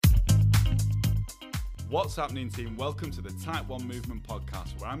What's happening, team? Welcome to the Type 1 Movement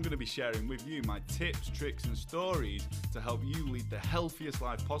Podcast, where I'm going to be sharing with you my tips, tricks and stories to help you lead the healthiest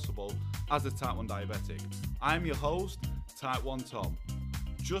life possible as a Type 1 diabetic. I'm your host, Type 1 Tom.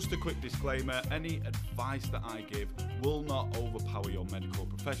 Just a quick disclaimer, any advice that I give will not overpower your medical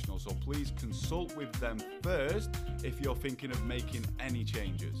professional, so please consult with them first if you're thinking of making any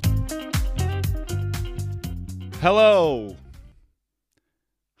changes. Hello!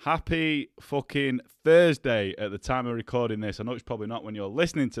 Happy fucking Thursday at the time of recording this. I know it's probably not when you're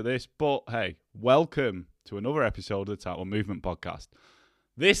listening to this, but hey, welcome to another episode of the Type 1 Movement Podcast.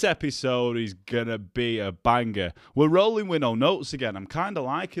 This episode is going to be a banger. We're rolling with no notes again. I'm kind of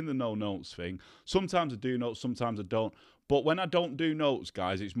liking the no notes thing. Sometimes I do notes, sometimes I don't. But when I don't do notes,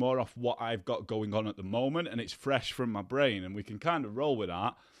 guys, it's more off what I've got going on at the moment, and it's fresh from my brain, and we can kind of roll with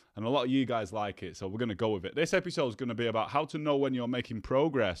that. And a lot of you guys like it, so we're going to go with it. This episode is going to be about how to know when you're making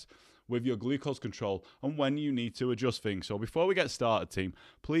progress with your glucose control and when you need to adjust things. So before we get started, team,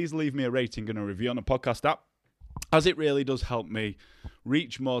 please leave me a rating and a review on the podcast app, as it really does help me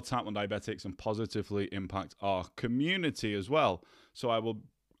reach more Type 1 diabetics and positively impact our community as well. So I will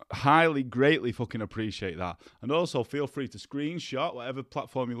highly, greatly fucking appreciate that. And also feel free to screenshot whatever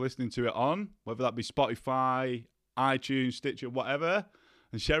platform you're listening to it on, whether that be Spotify, iTunes, Stitcher, whatever,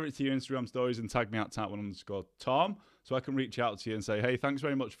 and share it to your Instagram stories and tag me at Type1_Tom so I can reach out to you and say, hey, thanks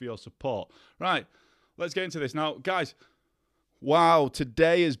very much for your support. Right, let's get into this. Now, guys, wow,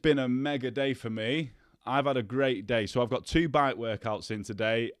 today has been a mega day for me. I've had a great day. So I've got 2 bike workouts in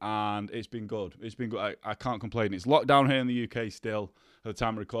today, and it's been good. It's been good. I can't complain. It's locked down here in the UK still at the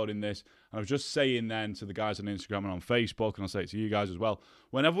time of recording this. And I was just saying then to the guys on Instagram and on Facebook, and I'll say it to you guys as well,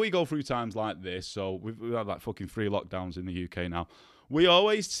 whenever we go through times like this, so we've had like fucking 3 lockdowns in the UK now, we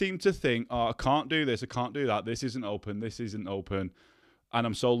always seem to think, oh, I can't do this, I can't do that, this isn't open, and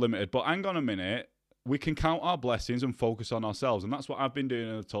I'm so limited. But hang on a minute, we can count our blessings and focus on ourselves. And that's what I've been doing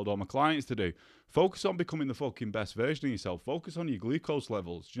and I've told all my clients to do. Focus on becoming the fucking best version of yourself. Focus on your glucose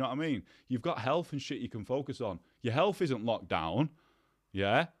levels. Do you know what I mean? You've got health and shit you can focus on. Your health isn't locked down.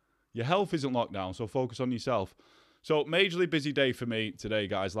 Yeah? Your health isn't locked down, so focus on yourself. So, majorly busy day for me today,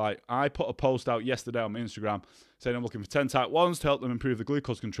 guys. Like, I put a post out yesterday on my Instagram saying I'm looking for 10 Type 1s to help them improve the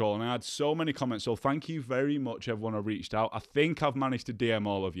glucose control. And I had so many comments. So, thank you very much, everyone who reached out. I think I've managed to DM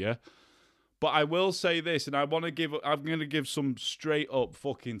all of you. But I will say this, and I'm going to give some straight up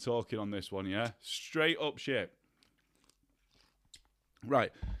fucking talking on this one, yeah? Straight up shit.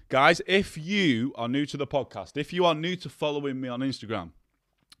 Right. Guys, if you are new to the podcast, if you are new to following me on Instagram,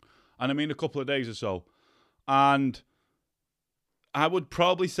 and I mean a couple of days or so, and I would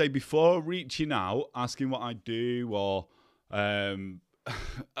probably say before reaching out, asking what I do, or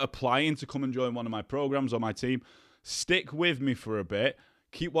applying to come and join one of my programs or my team, stick with me for a bit.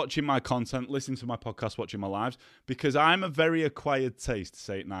 Keep watching my content, listen to my podcast, watching my lives, because I'm a very acquired taste, to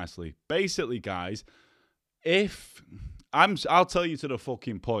say it nicely. Basically, guys, I'll tell you to the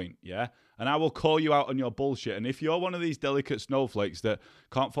fucking point, yeah? And I will call you out on your bullshit. And if you're one of these delicate snowflakes that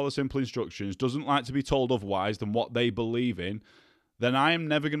can't follow simple instructions, doesn't like to be told otherwise than what they believe in, then I am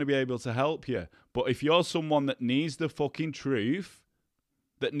never going to be able to help you. But if you're someone that needs the fucking truth,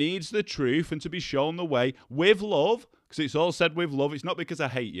 that needs the truth and to be shown the way with love, because it's all said with love. It's not because I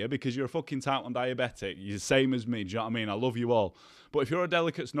hate you, because you're a fucking Type 1 diabetic. You're the same as me. Do you know what I mean? I love you all. But if you're a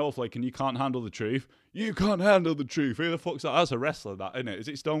delicate snowflake and you can't handle the truth, you can't handle the truth. Who the fuck's that? That's a wrestler, that, isn't it? Is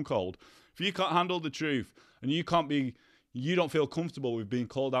it Stone Cold? If you can't handle the truth and you don't feel comfortable with being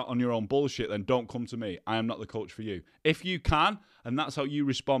called out on your own bullshit, then don't come to me. I am not the coach for you. If you can, and that's how you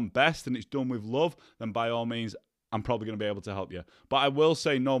respond best, and it's done with love, then by all means, I'm probably going to be able to help you. But I will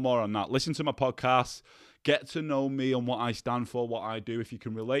say no more on that. Listen to my podcasts. Get to know me and what I stand for, what I do. If you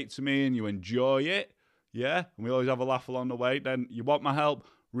can relate to me and you enjoy it, yeah, and we always have a laugh along the way, then you want my help,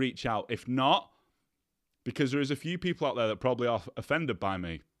 reach out. If not, because there is a few people out there that probably are offended by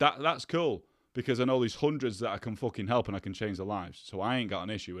me, that's cool, because I know there's hundreds that I can fucking help and I can change their lives. So I ain't got an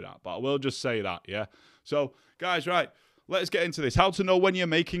issue with that, but I will just say that, yeah? So, guys, right, let's get into this. How to know when you're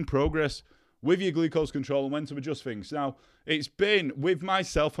making progress with your glucose control and when to adjust things. Now, it's been, with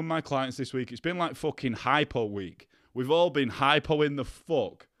myself and my clients this week, it's been like fucking hypo week. We've all been hypoing the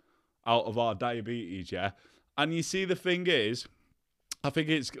fuck out of our diabetes, yeah? And you see, the thing is, I think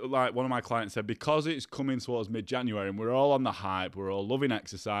it's like one of my clients said, because it's coming towards mid-January and we're all on the hype, we're all loving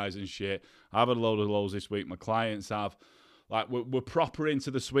exercise and shit. I've had a load of lows this week. My clients have. Like, we're proper into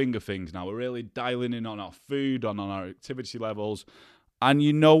the swing of things now. We're really dialing in on our food, on our activity levels. And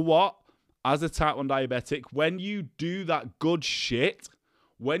you know what? As a Type 1 diabetic, when you do that good shit,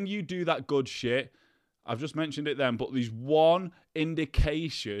 I've just mentioned it then, but there's one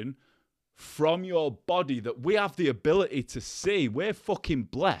indication from your body that we have the ability to see. We're fucking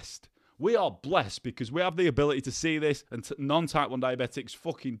blessed. We are blessed because we have the ability to see this, and non-type 1 diabetics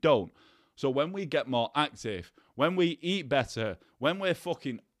fucking don't. So when we get more active, when we eat better, when we're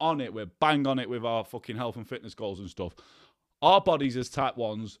fucking on it, we're bang on it with our fucking health and fitness goals and stuff, our bodies as type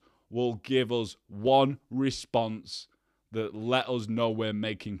 1s will give us one response that let us know we're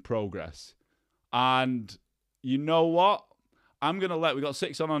making progress. And you know what? we got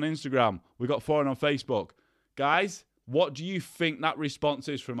 6 on Instagram. We got 4 on Facebook. Guys, what do you think that response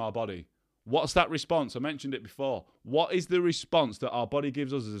is from our body? What's that response? I mentioned it before. What is the response that our body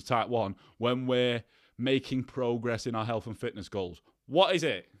gives us as a type 1 when we're making progress in our health and fitness goals? What is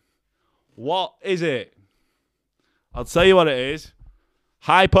it? What is it? I'll tell you what it is.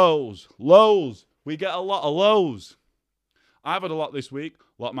 Hypos, lows. We get a lot of lows. I've had a lot this week.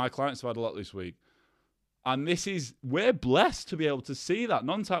 A lot of my clients have had a lot this week. And we're blessed to be able to see that.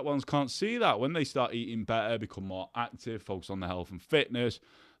 Non-type 1s can't see that. When they start eating better, become more active, focus on their health and fitness,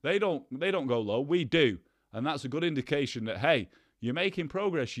 they don't go low. We do. And that's a good indication that, hey, you're making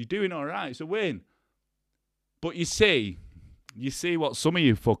progress. You're doing all right. It's a win. But you see what some of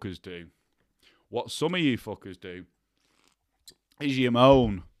you fuckers do. What some of you fuckers do is you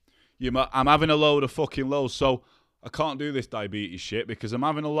moan. I'm having a load of fucking lows, so I can't do this diabetes shit because I'm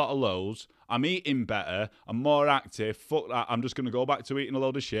having a lot of lows. I'm eating better. I'm more active. Fuck that. I'm just going to go back to eating a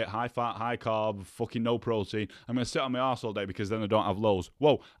load of shit. High fat, high carb, fucking no protein. I'm going to sit on my arse all day because then I don't have lows.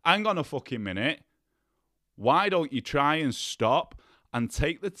 Whoa, hang on a fucking minute. Why don't you try and stop and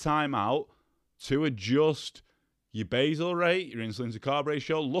take the time out to adjust your basal rate, your insulin to carb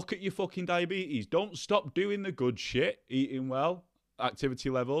ratio? Look at your fucking diabetes. Don't stop doing the good shit, eating well, activity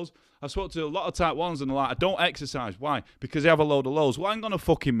levels. I spoke to a lot of type 1s and they're like, I don't exercise. Why? Because they have a load of lows. Well, hang on a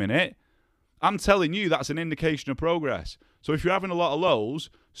fucking minute. I'm telling you that's an indication of progress. So if you're having a lot of lows,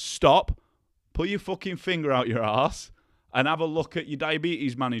 stop, put your fucking finger out your ass and have a look at your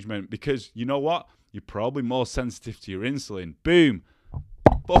diabetes management, because you know what? You're probably more sensitive to your insulin. Boom.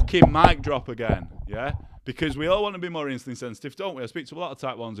 Fucking mic drop again. Yeah? Because we all want to be more insulin sensitive, don't we? I speak to a lot of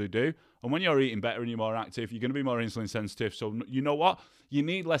type 1s who do. And when you're eating better and you're more active, you're going to be more insulin sensitive. So you know what? You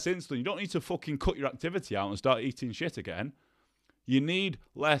need less insulin. You don't need to fucking cut your activity out and start eating shit again. You need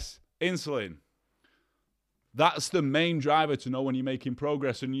less insulin. That's the main driver to know when you're making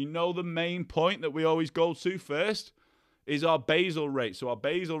progress. And you know the main point that we always go to first is our basal rate. So our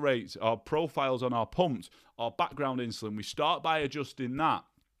basal rates, our profiles on our pumps, our background insulin. We start by adjusting that.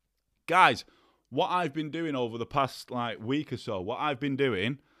 Guys, what I've been doing over the past week or so, what I've been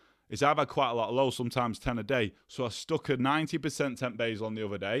doing is I've had quite a lot of lows, sometimes 10 a day. So I stuck a 90% temp basal on the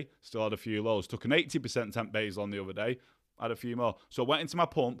other day, still had a few lows. Stuck an 80% temp basal on the other day, had a few more. So I went into my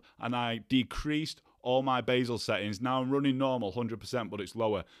pump and I decreased all my basal settings. Now I'm running normal, 100%, but it's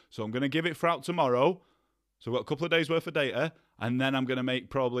lower. So I'm going to give it for out tomorrow. So I've got a couple of days worth of data, and then I'm going to make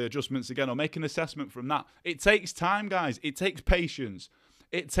probably adjustments again or make an assessment from that. It takes time, guys. It takes patience.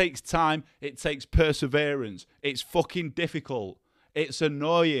 It takes time. It takes perseverance. It's fucking difficult. It's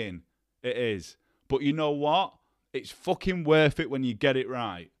annoying. It is. But you know what? It's fucking worth it when you get it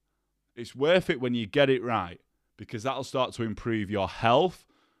right. It's worth it when you get it right, because that'll start to improve your health,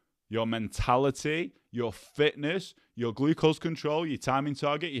 your mentality, your fitness, your glucose control, your timing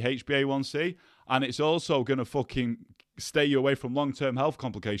target, your HbA1c, and it's also going to fucking stay you away from long-term health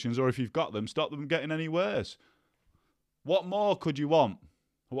complications, or if you've got them, stop them getting any worse. What more could you want?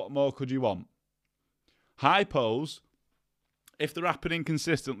 What more could you want? Hypos, if they're happening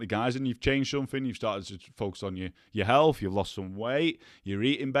consistently, guys, and you've changed something, you've started to focus on your health, you've lost some weight, you're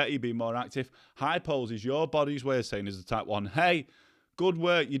eating better, you're being more active. Hypos is your body's way of saying as a type 1, hey, good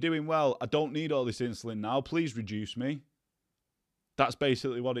work, you're doing well, I don't need all this insulin now, please reduce me. That's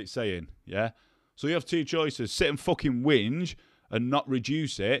basically what it's saying, yeah? So you have two choices: sit and fucking whinge and not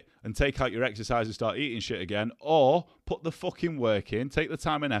reduce it and take out your exercise and start eating shit again, or put the fucking work in, take the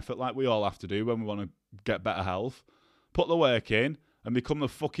time and effort like we all have to do when we want to get better health, put the work in and become the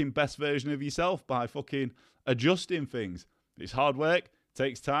fucking best version of yourself by fucking adjusting things. It's hard work,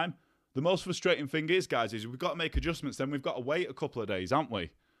 takes time. The most frustrating thing is, guys, is we've got to make adjustments, then we've got to wait a couple of days, haven't we?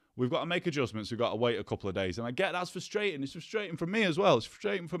 We've got to make adjustments, we've got to wait a couple of days. And I get that's frustrating. It's frustrating for me as well. It's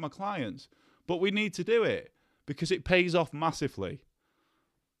frustrating for my clients. But we need to do it because it pays off massively.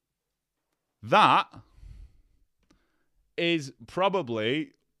 That is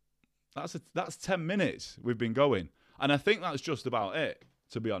probably, that's 10 minutes we've been going. And I think that's just about it,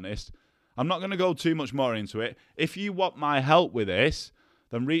 to be honest. I'm not going to go too much more into it. If you want my help with this,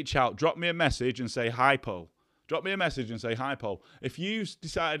 then reach out, drop me a message and say hypo. Drop me a message and say, hi, Paul. If you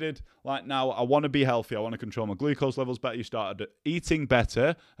decided, like, now, I want to be healthy, I want to control my glucose levels better, you started eating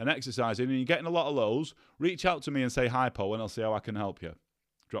better and exercising, and you're getting a lot of lows, reach out to me and say, hi, Paul, and I'll see how I can help you.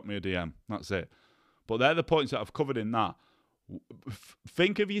 Drop me a DM. That's it. But they're the points that I've covered in that.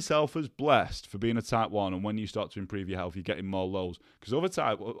 Think of yourself as blessed for being a type 1, and when you start to improve your health, you're getting more lows. Because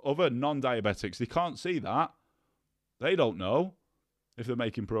other non-diabetics, they can't see that. They don't know if they're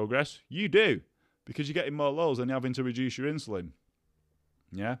making progress. You do, because you're getting more lows and you're having to reduce your insulin.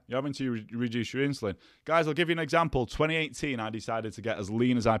 Yeah, you're having to reduce your insulin. Guys, I'll give you an example. 2018, I decided to get as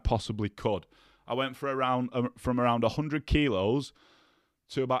lean as I possibly could. I went from around 100 kilos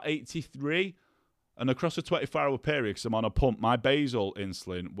to about 83. And across a 24-hour period, because I'm on a pump, my basal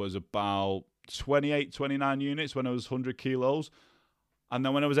insulin was about 28, 29 units when I was 100 kilos. And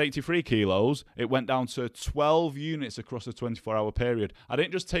then when I was 83 kilos, it went down to 12 units across a 24-hour period. I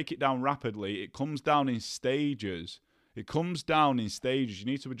didn't just take it down rapidly. It comes down in stages. You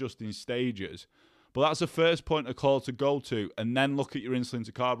need to adjust in stages. But that's the first point of call to go to. And then look at your insulin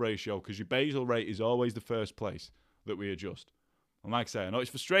to carb ratio, because your basal rate is always the first place that we adjust. And like I say, I know it's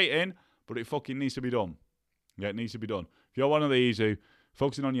frustrating, but it fucking needs to be done. Yeah, it needs to be done. If you're one of these who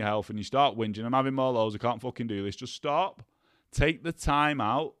focusing on your health and you start whinging, I'm having more lows, I can't fucking do this, just stop. Take the time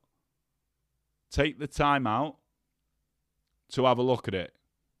out. Take the time out to have a look at it.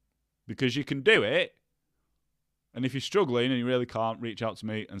 Because you can do it. And if you're struggling and you really can't, reach out to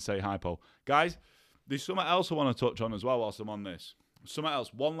me and say, hi, Paul. Guys, there's something else I want to touch on as well whilst I'm on this. Something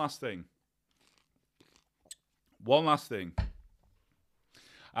else. One last thing.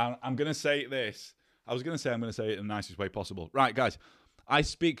 I'm going to say this. I'm going to say it in the nicest way possible. Right, guys. I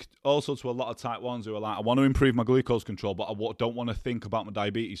speak also to a lot of type 1s who are like, I want to improve my glucose control, but I don't want to think about my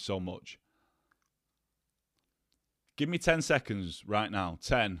diabetes so much. Give me 10 seconds right now.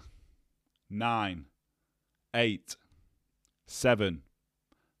 10, 9, 8, 7,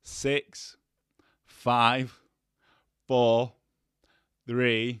 6, 5, 4,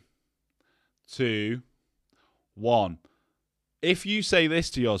 3, 2, 1. If you say this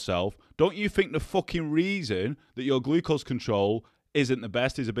to yourself, don't you think the fucking reason that your glucose control isn't the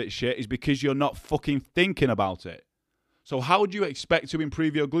best, is a bit shit, is because you're not fucking thinking about it? So how would you expect to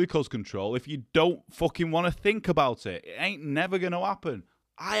improve your glucose control if you don't fucking want to think about it? It ain't never going to happen.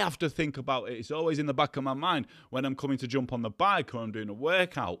 I have to think about it. It's always in the back of my mind when I'm coming to jump on the bike or I'm doing a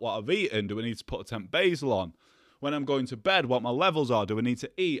workout. What I've eaten, do I need to put a temp basal on? When I'm going to bed, what my levels are, do I need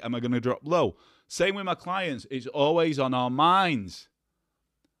to eat? Am I going to drop low? Same with my clients. It's always on our minds.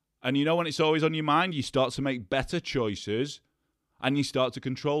 And you know, when it's always on your mind, you start to make better choices and you start to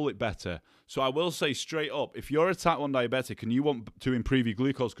control it better. So I will say straight up, if you're a type 1 diabetic and you want to improve your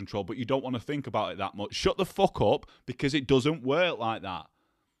glucose control, but you don't want to think about it that much, shut the fuck up, because it doesn't work like that.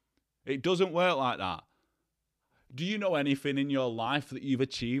 It doesn't work like that. Do you know anything in your life that you've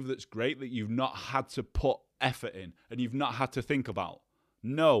achieved that's great, that you've not had to put effort in and you've not had to think about?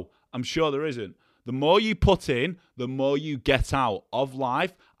 No, I'm sure there isn't. The more you put in, the more you get out of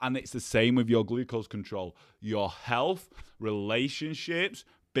life. And it's the same with your glucose control. Your health, relationships,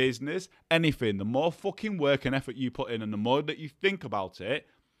 business, anything. The more fucking work and effort you put in and the more that you think about it,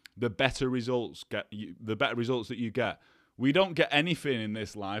 the better results that you get. We don't get anything in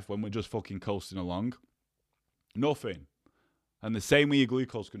this life when we're just fucking coasting along. Nothing. And the same with your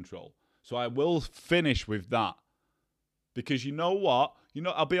glucose control. So I will finish with that. Because you know what?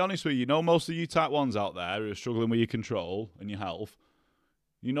 I'll be honest with you. Most of you type 1s out there who are struggling with your control and your health,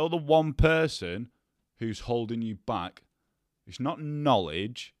 the one person who's holding you back, it's not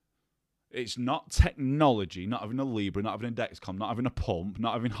knowledge, it's not technology, not having a Libre, not having a Dexcom, not having a pump,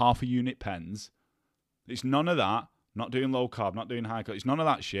 not having half a unit pens. It's none of that. Not doing low carb, not doing high carb. It's none of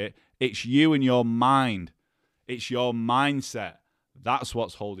that shit. It's you and your mind. It's your mindset. That's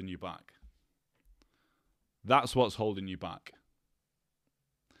what's holding you back. That's what's holding you back.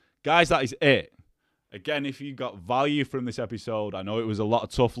 Guys, that is it. Again, if you got value from this episode, I know it was a lot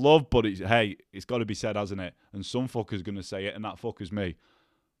of tough love, but it's got to be said, hasn't it? And some fucker's going to say it, and that fucker's me.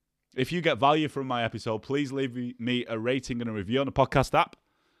 If you get value from my episode, please leave me a rating and a review on the podcast app,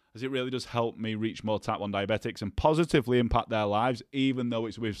 as it really does help me reach more type 1 diabetics and positively impact their lives, even though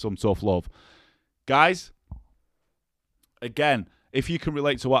it's with some tough love. Guys, again, if you can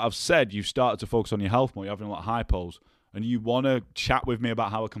relate to what I've said, you've started to focus on your health more, you're having a lot of hypos, and you want to chat with me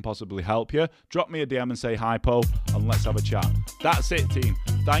about how I can possibly help you, drop me a DM and say hypo, and let's have a chat. That's it, team.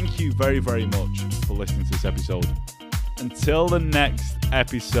 Thank you very, very much for listening to this episode. Until the next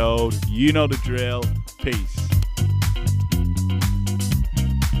episode, you know the drill. Peace.